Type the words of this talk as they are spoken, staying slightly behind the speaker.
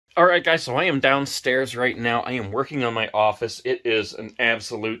Alright guys, so I am downstairs right now. I am working on my office. It is an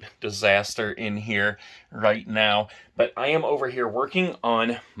absolute disaster in here right now. But I am over here working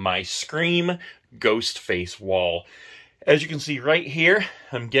on my Scream Ghostface wall. As you can see right here,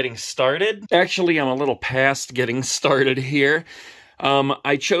 I'm getting started. Actually, I'm a little past getting started here.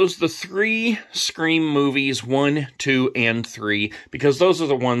 I chose the 3 Scream movies, 1, 2, and 3, because those are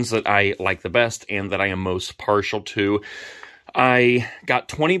the ones that I like the best and that I am most partial to. I got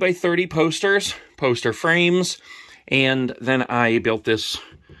 20 by 30 posters, poster frames, and then I built this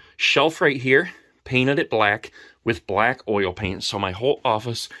shelf right here, painted it black with black oil paint, so my whole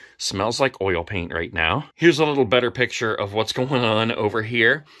office smells like oil paint right now. Here's a little better picture of what's going on over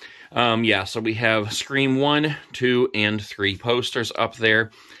here. Yeah, so we have Scream 1, 2, and 3 posters up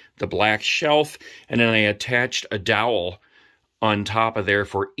there, the black shelf, and then I attached a dowel on top of there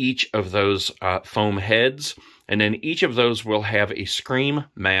for each of those foam heads. And then each of those will have a Scream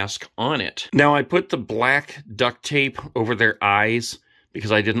mask on it. Now, I put the black duct tape over their eyes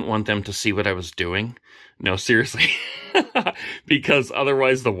because I didn't want them to see what I was doing. No, seriously. Because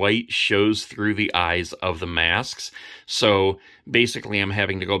otherwise the white shows through the eyes of the masks. So basically I'm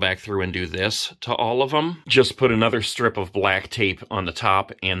having to go back through and do this to all of them. Just put another strip of black tape on the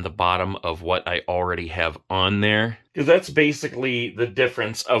top and the bottom of what I already have on there. Because that's basically the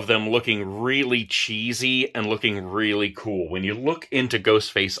difference of them looking really cheesy and looking really cool. When you look into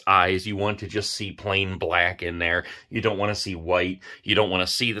Ghostface eyes, you want to just see plain black in there. You don't want to see white. You don't want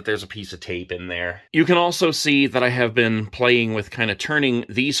to see that there's a piece of tape in there. You can also see that I have been playing with kind of turning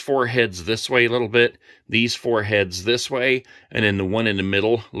these 4 heads this way a little bit, these 4 heads this way, and then the one in the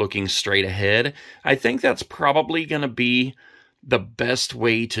middle looking straight ahead. I think that's probably going to be the best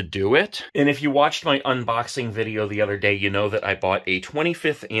way to do it. And if you watched my unboxing video the other day, you know that I bought a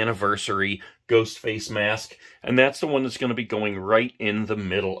 25th anniversary Ghostface mask, and that's the one that's going to be going right in the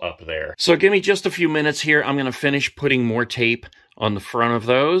middle up there. So give me just a few minutes here. I'm going to finish putting more tape on the front of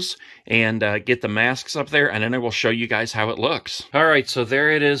those and get the masks up there, and then I will show you guys how it looks. All right, so there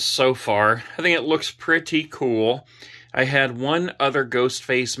it is so far. I think it looks pretty cool. I had one other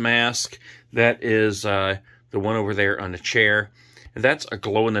Ghostface mask that is the one over there on the chair. That's a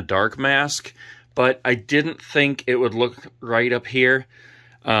glow-in-the-dark mask, but I didn't think it would look right up here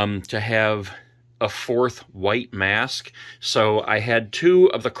to have a 4th white mask. So I had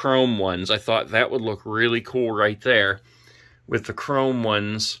 2 of the chrome ones. I thought that would look really cool right there with the chrome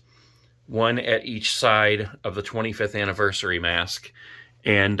ones, one at each side of the 25th anniversary mask.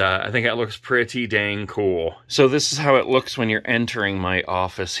 And I think that looks pretty dang cool. So this is how it looks when you're entering my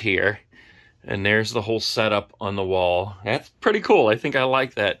office here. And there's the whole setup on the wall. That's pretty cool. I think I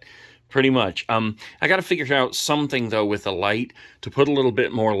like that pretty much. I got to figure out something, though, with the light to put a little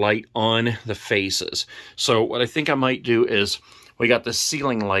bit more light on the faces. So what I think I might do is, we got the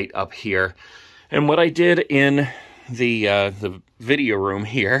ceiling light up here. And what I did in the video room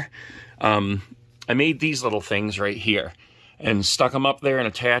here, I made these little things right here and stuck them up there and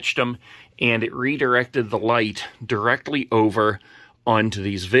attached them, and it redirected the light directly over onto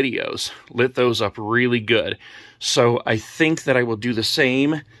these videos. Lit those up really good. So I think that I will do the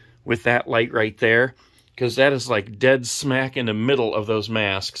same with that light right there, because that is like dead smack in the middle of those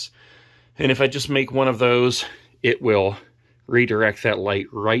masks. And if I just make one of those, it will redirect that light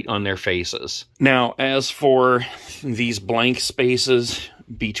right on their faces. Now, as for these blank spaces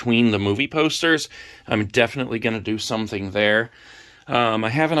between the movie posters, I'm definitely going to do something there. I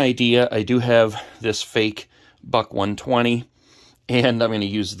have an idea. I do have this fake Buck 120, and I'm going to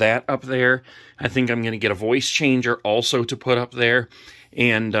use that up there. I think I'm going to get a voice changer also to put up there.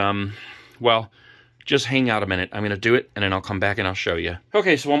 And, well, just hang out a minute. I'm going to do it, and then I'll come back and I'll show you.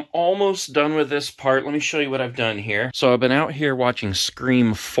 Okay, so I'm almost done with this part. Let me show you what I've done here. So I've been out here watching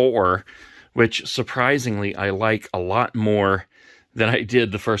Scream 4, which surprisingly I like a lot more than I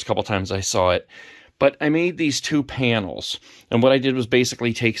did the first couple times I saw it. But I made these 2 panels, and what I did was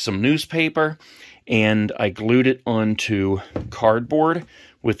basically take some newspaper and I glued it onto cardboard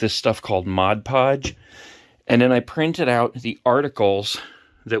with this stuff called Mod Podge. And then I printed out the articles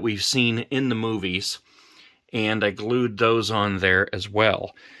that we've seen in the movies, and I glued those on there as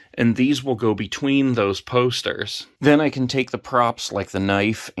well. And these will go between those posters. Then I can take the props like the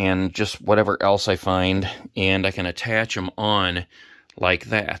knife and just whatever else I find, and I can attach them on like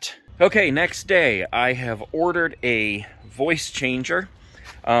that. Okay, next day, I have ordered a voice changer.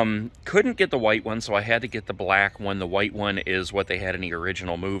 Couldn't get the white one, so I had to get the black one. The white one is what they had in the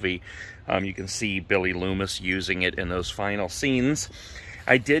original movie. You can see Billy Loomis using it in those final scenes.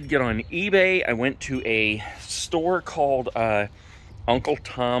 I did get on eBay. I went to a store called Uncle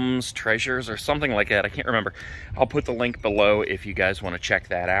Tom's Treasures or something like that. I can't remember. I'll put the link below if you guys want to check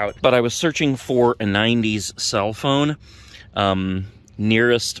that out. But I was searching for a 90s cell phone,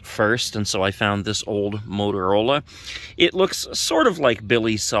 nearest first, and so I found this old Motorola. It looks sort of like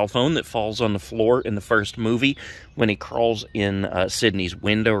Billy's cell phone that falls on the floor in the first movie when he crawls in Sydney's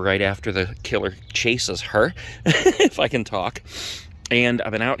window right after the killer chases her, if I can talk. And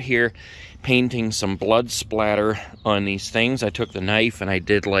I've been out here painting some blood splatter on these things. I took the knife and I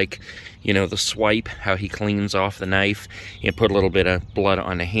did, like, you know, the swipe, how he cleans off the knife, and put a little bit of blood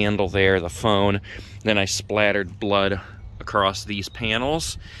on the handle there, the phone. Then I splattered blood across these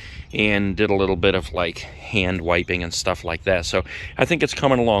panels and did a little bit of like hand wiping and stuff like that. So I think it's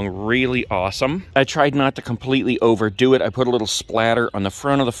coming along really awesome. I tried not to completely overdo it. I put a little splatter on the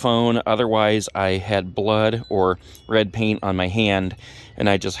front of the phone. Otherwise, I had blood or red paint on my hand, and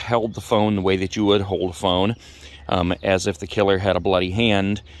I just held the phone the way that you would hold a phone, as if the killer had a bloody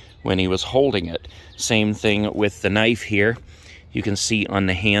hand when he was holding it. Same thing with the knife here. You can see on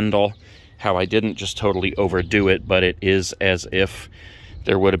the handle how I didn't just totally overdo it, but it is as if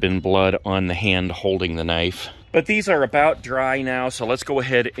there would have been blood on the hand holding the knife. But these are about dry now, so let's go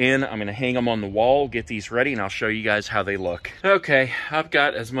ahead in. I'm gonna hang them on the wall, get these ready, and I'll show you guys how they look. Okay, I've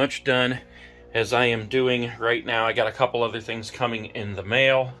got as much done as I am doing right now. I got a couple other things coming in the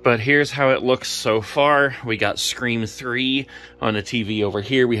mail, but here's how it looks so far. We got Scream 3 on the TV over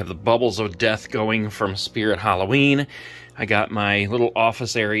here. We have the Bubbles of Death going from Spirit Halloween. I got my little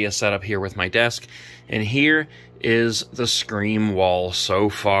office area set up here with my desk, and here is the Scream wall so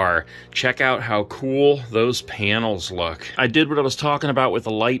far. Check out how cool those panels look. I did what I was talking about with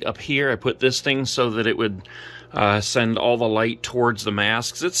the light up here. I put this thing so that it would send all the light towards the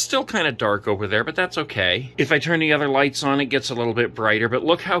masks. It's still kind of dark over there, but that's okay. If I turn the other lights on, it gets a little bit brighter, but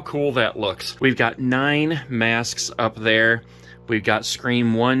look how cool that looks. We've got 9 masks up there. We've got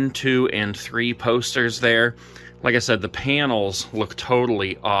Scream 1, 2, and 3 posters there. Like I said, the panels look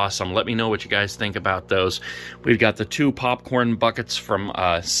totally awesome. Let me know what you guys think about those. We've got the 2 popcorn buckets from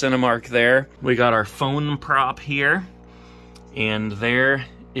Cinemark there. We got our phone prop here. And there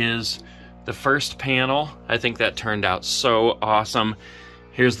is the first panel. I think that turned out so awesome.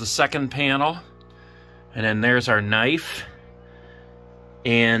 Here's the second panel. And then there's our knife.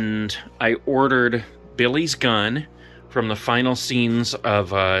 And I ordered Billy's gun from the final scenes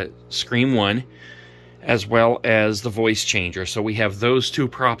of Scream 1. As well as the voice changer. So we have those 2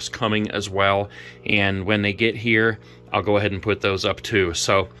 props coming as well, and when they get here, I'll go ahead and put those up too.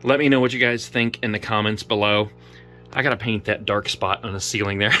 So let me know what you guys think in the comments below. I gotta paint that dark spot on the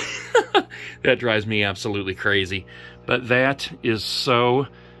ceiling there. That drives me absolutely crazy. But that is so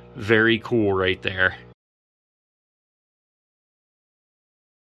very cool right there.